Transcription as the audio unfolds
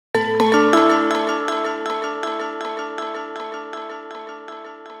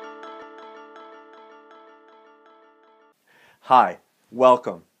Hi,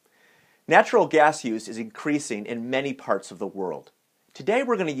 welcome. Natural gas use is increasing in many parts of the world. Today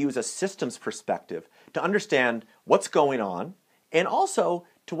we're going to use a systems perspective to understand what's going on and also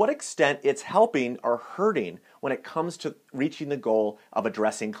to what extent it's helping or hurting when it comes to reaching the goal of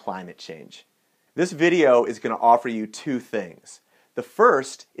addressing climate change. This video is going to offer you two things. The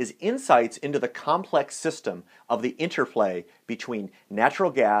first is insights into the complex system of the interplay between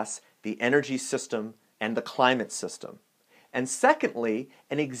natural gas, the energy system, and the climate system. And secondly,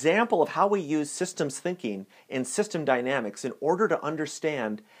 an example of how we use systems thinking and system dynamics in order to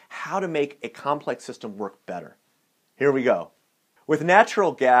understand how to make a complex system work better. Here we go. With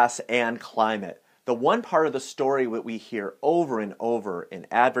natural gas and climate, the one part of the story that we hear over and over in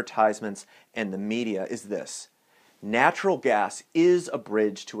advertisements and the media is this: natural gas is a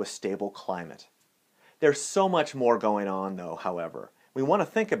bridge to a stable climate. There's so much more going on though, however. We want to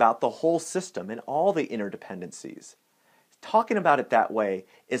think about the whole system and all the interdependencies. Talking about it that way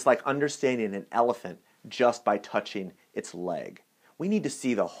is like understanding an elephant just by touching its leg. We need to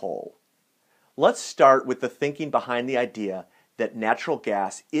see the whole. Let's start with the thinking behind the idea that natural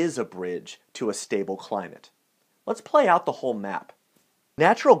gas is a bridge to a stable climate. Let's play out the whole map.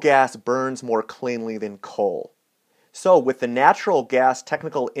 Natural gas burns more cleanly than coal. So with the natural gas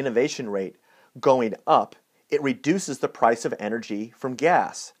technical innovation rate going up, it reduces the price of energy from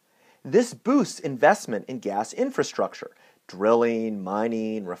gas. This boosts investment in gas infrastructure, drilling,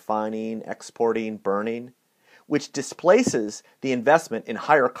 mining, refining, exporting, burning, which displaces the investment in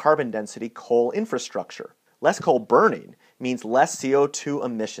higher carbon density coal infrastructure. Less coal burning means less CO2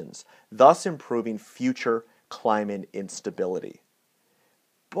 emissions, thus improving future climate instability.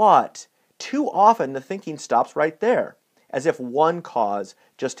 But too often the thinking stops right there, as if one cause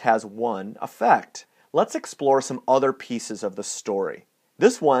just has one effect. Let's explore some other pieces of the story.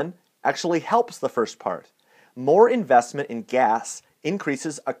 This one actually helps the first part. More investment in gas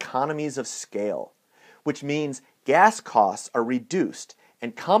increases economies of scale, which means gas costs are reduced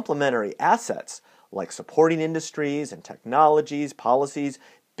and complementary assets like supporting industries and technologies, policies,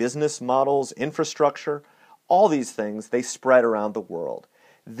 business models, infrastructure, all these things, they spread around the world.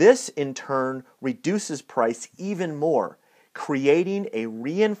 This in turn reduces price even more, creating a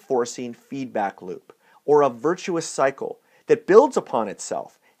reinforcing feedback loop or a virtuous cycle that builds upon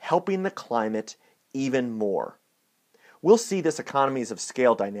itself, helping the climate even more. We'll see this economies of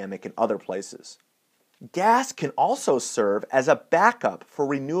scale dynamic in other places. Gas can also serve as a backup for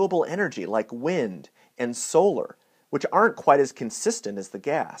renewable energy like wind and solar, which aren't quite as consistent as the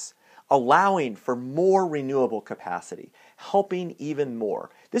gas, allowing for more renewable capacity, helping even more.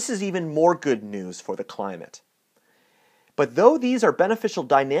 This is even more good news for the climate. But though these are beneficial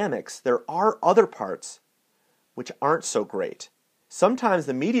dynamics, there are other parts which aren't so great. Sometimes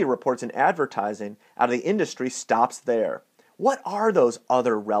the media reports and advertising out of the industry stops there. What are those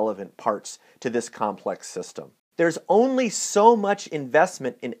other relevant parts to this complex system? There's only so much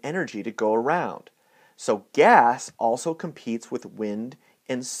investment in energy to go around. So gas also competes with wind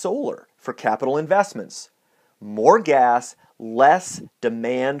and solar for capital investments. More gas, less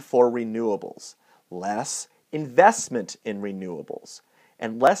demand for renewables, less investment in renewables,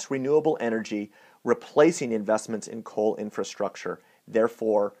 and less renewable energy replacing investments in coal infrastructure,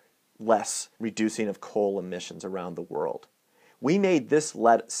 therefore less reducing of coal emissions around the world. We made this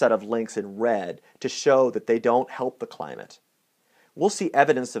set of links in red to show that they don't help the climate. We'll see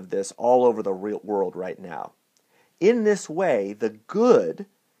evidence of this all over the real world right now. In this way, the good,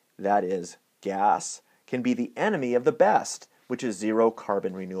 that is, gas, can be the enemy of the best, which is zero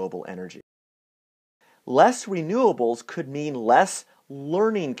carbon renewable energy. Less renewables could mean less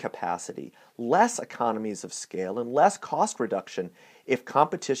learning capacity, less economies of scale, and less cost reduction if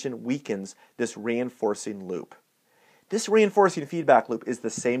competition weakens this reinforcing loop. This reinforcing feedback loop is the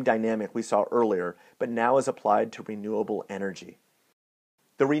same dynamic we saw earlier, but now is applied to renewable energy.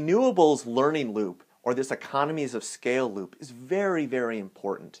 The renewables learning loop, or this economies of scale loop, is very, very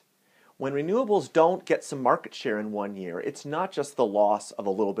important. When renewables don't get some market share in one year, it's not just the loss of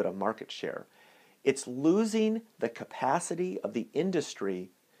a little bit of market share. It's losing the capacity of the industry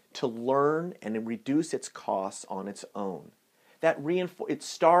to learn and reduce its costs on its own. It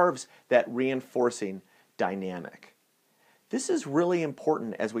starves that reinforcing dynamic. This is really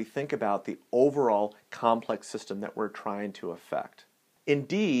important as we think about the overall complex system that we're trying to affect.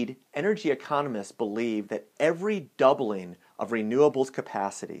 Indeed, energy economists believe that every doubling of renewables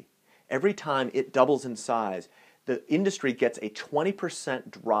capacity, every time it doubles in size, the industry gets a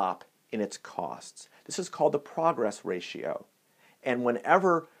 20% drop in its costs. This is called the progress ratio. And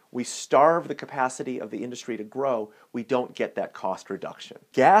whenever we starve the capacity of the industry to grow, we don't get that cost reduction.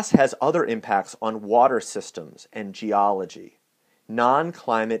 Gas has other impacts on water systems and geology.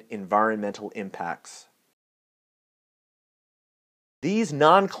 non-climate environmental impacts. These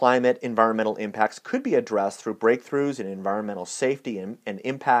non-climate environmental impacts could be addressed through breakthroughs in environmental safety and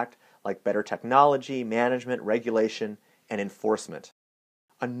impact, like better technology, management, regulation, and enforcement.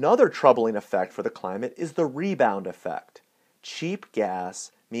 Another troubling effect for the climate is the rebound effect. Cheap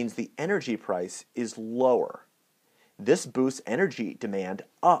gas means the energy price is lower. This boosts energy demand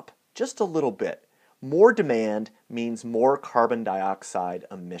up just a little bit. More demand means more carbon dioxide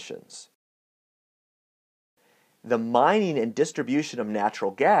emissions. The mining and distribution of natural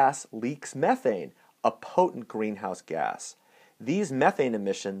gas leaks methane, a potent greenhouse gas. These methane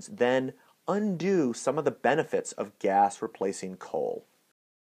emissions then undo some of the benefits of gas replacing coal.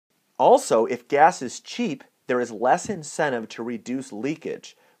 Also, if gas is cheap, there is less incentive to reduce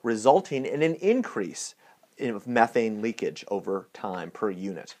leakage, resulting in an increase in methane leakage over time per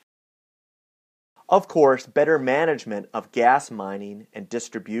unit. Of course, better management of gas mining and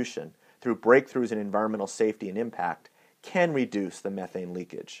distribution through breakthroughs in environmental safety and impact can reduce the methane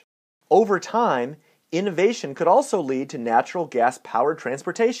leakage. Over time, innovation could also lead to natural gas-powered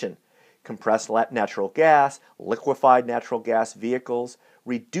transportation, compressed natural gas, liquefied natural gas vehicles,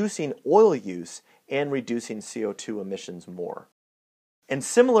 reducing oil use and reducing CO2 emissions more. And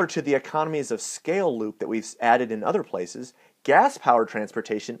similar to the economies of scale loop that we've added in other places, gas-powered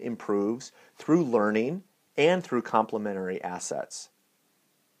transportation improves through learning and through complementary assets.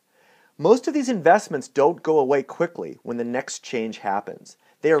 Most of these investments don't go away quickly when the next change happens.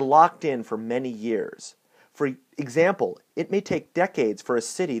 They are locked in for many years. For example, it may take decades for a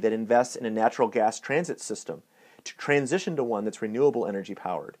city that invests in a natural gas transit system to transition to one that's renewable energy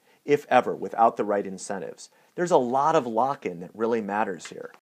powered, if ever, without the right incentives. There's a lot of lock-in that really matters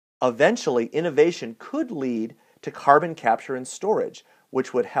here. Eventually, innovation could lead to carbon capture and storage,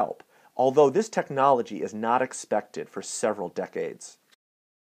 which would help, although this technology is not expected for several decades.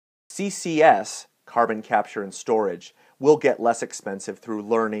 CCS, carbon capture and storage, will get less expensive through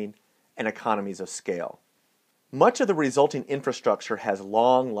learning and economies of scale. Much of the resulting infrastructure has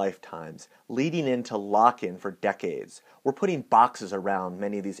long lifetimes, leading into lock-in for decades. We're putting boxes around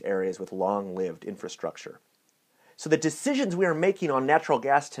many of these areas with long-lived infrastructure. So the decisions we are making on natural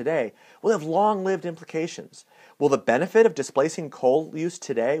gas today will have long-lived implications. Will the benefit of displacing coal use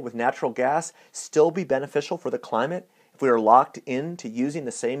today with natural gas still be beneficial for the climate if we are locked into using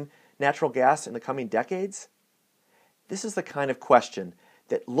the same natural gas in the coming decades? This is the kind of question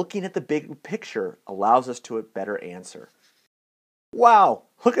that looking at the big picture allows us to better answer. Wow,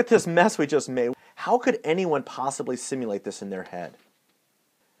 look at this mess we just made. How could anyone possibly simulate this in their head?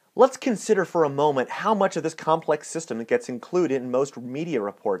 Let's consider for a moment how much of this complex system gets included in most media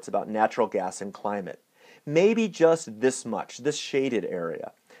reports about natural gas and climate. Maybe just this much, this shaded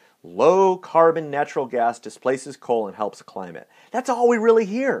area. Low carbon natural gas displaces coal and helps the climate. That's all we really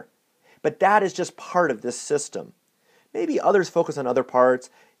hear. But that is just part of this system. Maybe others focus on other parts.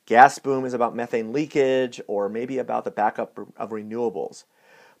 Gas boom is about methane leakage, or maybe about the backup of renewables.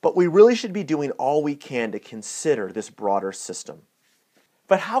 But we really should be doing all we can to consider this broader system.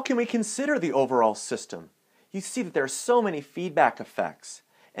 But how can we consider the overall system? You see that there are so many feedback effects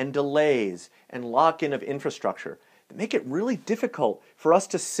and delays and lock-in of infrastructure that make it really difficult for us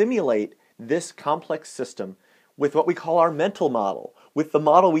to simulate this complex system with what we call our mental model, with the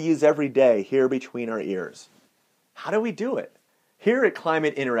model we use every day here between our ears. How do we do it? Here at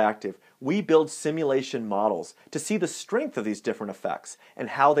Climate Interactive, we build simulation models to see the strength of these different effects and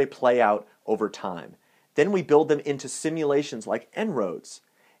how they play out over time. Then we build them into simulations like En-ROADS,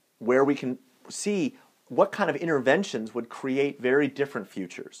 where we can see what kind of interventions would create very different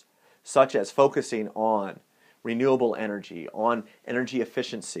futures, such as focusing on renewable energy, on energy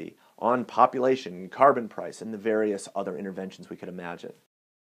efficiency, on population, carbon price, and the various other interventions we could imagine.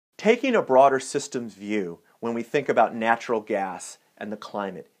 Taking a broader systems view when we think about natural gas and the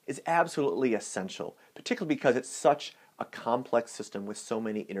climate is absolutely essential, particularly because it's such a complex system with so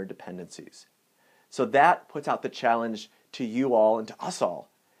many interdependencies. So that puts out the challenge to you all and to us all.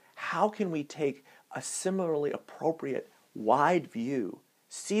 How can we take a similarly appropriate, wide view,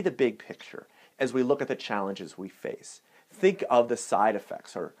 see the big picture as we look at the challenges we face? Think of the side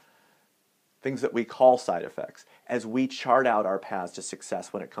effects, or things that we call side effects, as we chart out our paths to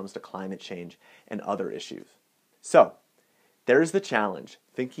success when it comes to climate change and other issues. So, there's the challenge,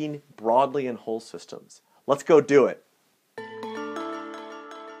 thinking broadly in whole systems. Let's go do it.